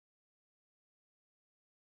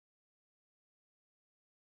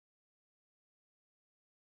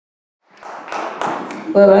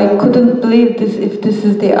Well, I couldn't believe this if this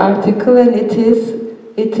is the article, and it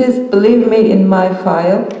is, believe me, in my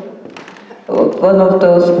file, one of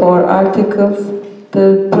those 4 articles.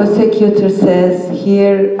 The prosecutor says,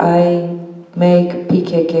 here I make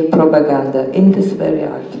PKK propaganda, in this very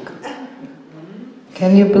article.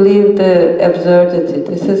 Can you believe the absurdity?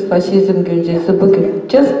 This is Faşizm Güncesi bugün.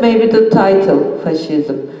 Just maybe the title,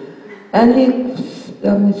 Fascism. And he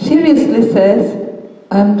seriously says,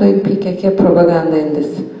 I'm doing PKK propaganda in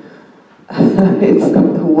this. It's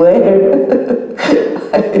where?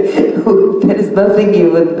 There is nothing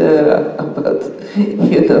even about,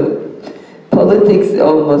 politics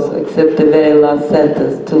almost, except the very last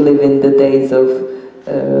sentence, to live in the days of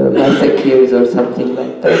massacres or something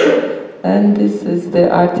like that. And this is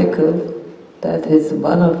the article that is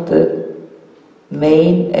one of the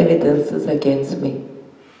main evidences against me.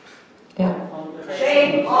 Yeah.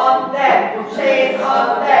 Shame on them! Shame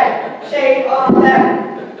on them! Shame on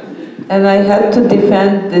them! And I had to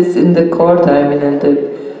defend this in the court. I mean, and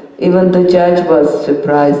even the judge was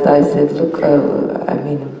surprised. I said, look, I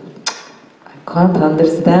can't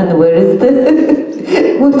understand where is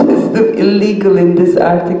what is the illegal in this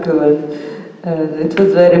article. And it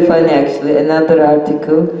was very funny, actually. Another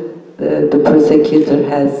article, the prosecutor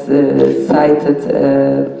has cited,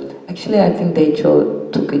 actually I think they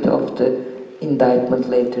took it off the indictment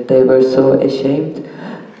later. They were so ashamed.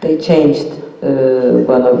 They changed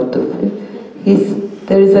one of the...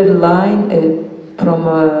 there is a line from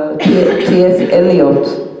T.S. Eliot,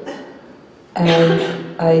 and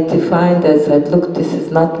I defined as, I said, look, this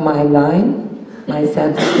is not my line, my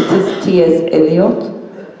sentence. It is T.S. Eliot.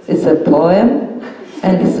 It's a poem,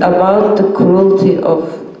 and it's about the cruelty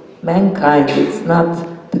of mankind. It's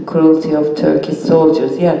not the cruelty of Turkish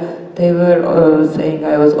soldiers. Yeah, they were saying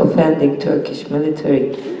I was offending Turkish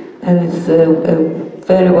military, and it's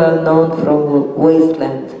very well known from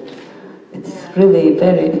Wasteland. It's really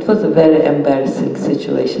it was a very embarrassing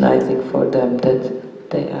situation, I think, for them, that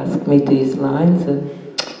they asked me these lines, and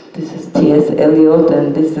this is T.S. Eliot,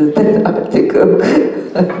 and this is that article.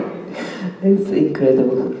 It's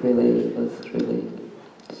incredible, really. It was really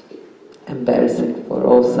embarrassing for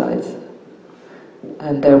all sides.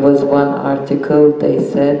 And there was one article, they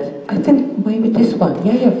said, I think maybe this one,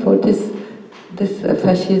 for this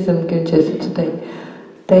Fascism Güncesi today.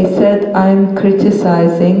 They said I'm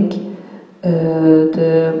criticizing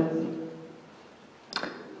the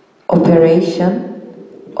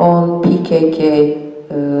operation on PKK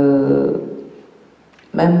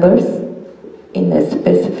members in a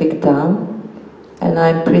specific town, and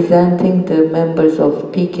I'm presenting the members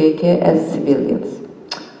of PKK as civilians.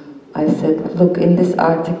 I said, look, in this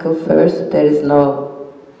article first, there is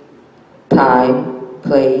no time,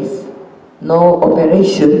 place, no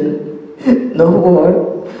operation, no war.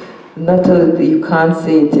 Not only you can't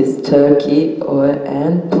see it is Turkey,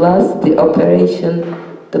 and plus the operation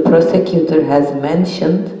the prosecutor has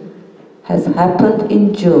mentioned has happened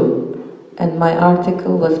in June, and my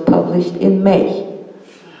article was published in May.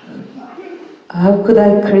 How could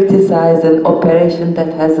I criticize an operation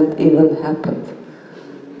that hasn't even happened?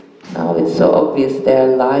 Now it's so obvious they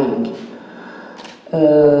are lying.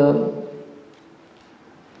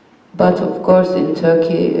 But of course in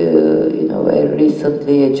Turkey,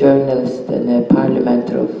 recently a journalist and a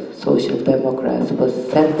parliamentary of Social Democrats was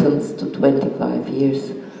sentenced to 25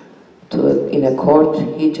 years in a court.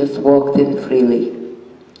 He just walked in freely.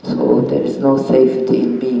 So there is no safety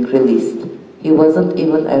in being released. He wasn't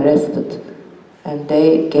even arrested. And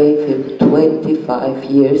they gave him 25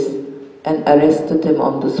 years and arrested him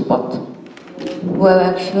on the spot. Well,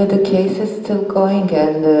 actually the case is still going,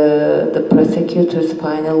 and the prosecutor's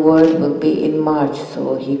final word will be in March,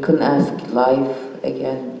 so he can ask life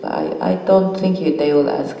again. I don't think they will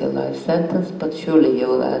ask a life sentence, but surely he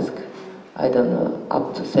will ask, I don't know,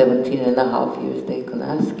 up to 17.5 years they can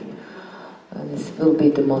ask. And this will be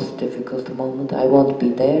the most difficult moment. I won't be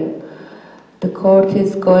there. The court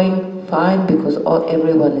is going fine because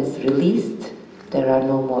everyone is released. There are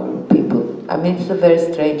no more people. I mean, it's a very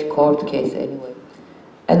strange court case anyway.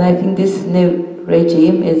 And I think this new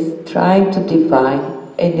regime is trying to define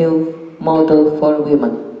a new model for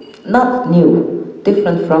women. Not new,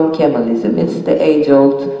 different from Kemalism. It's the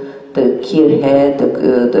age-old, the kirhe,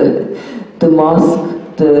 the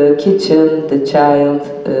mosque, the kitchen, the child.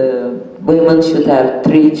 Women should have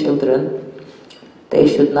 3 children. They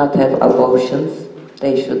should not have abortions.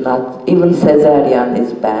 They should not, even cesarean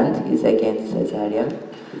is banned. He's against cesarean.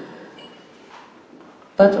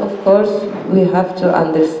 But of course, we have to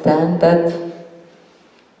understand that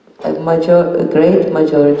a great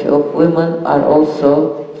majority of women are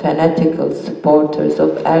also fanatical supporters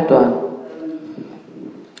of Erdogan.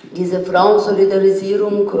 diese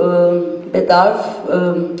Frauensolidarisierung bedarf,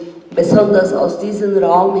 besonders aus diesem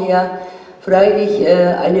Raum her, freilich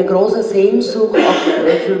eine große Sehnsucht,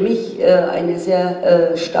 auch für mich eine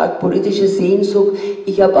sehr stark politische Sehnsucht.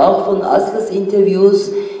 Ich habe auch von Aslys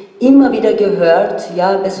Interviews immer wieder gehört,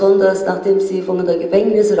 ja, besonders nachdem sie von der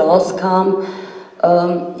Gefängnis rauskam,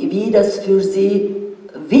 wie das für sie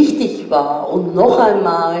wichtig war und noch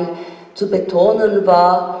einmal zu betonen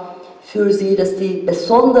war für sie, dass die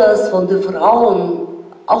besonders von den Frauen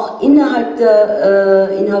auch innerhalb der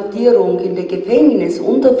Inhaftierung, in der Gefängnis,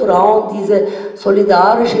 unter Frauen diese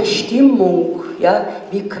solidarische Stimmung, ja,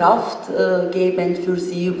 wie kraftgebend für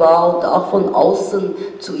sie war und auch von außen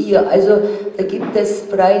zu ihr. Also da gibt es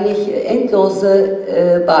freilich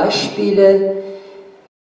endlose Beispiele,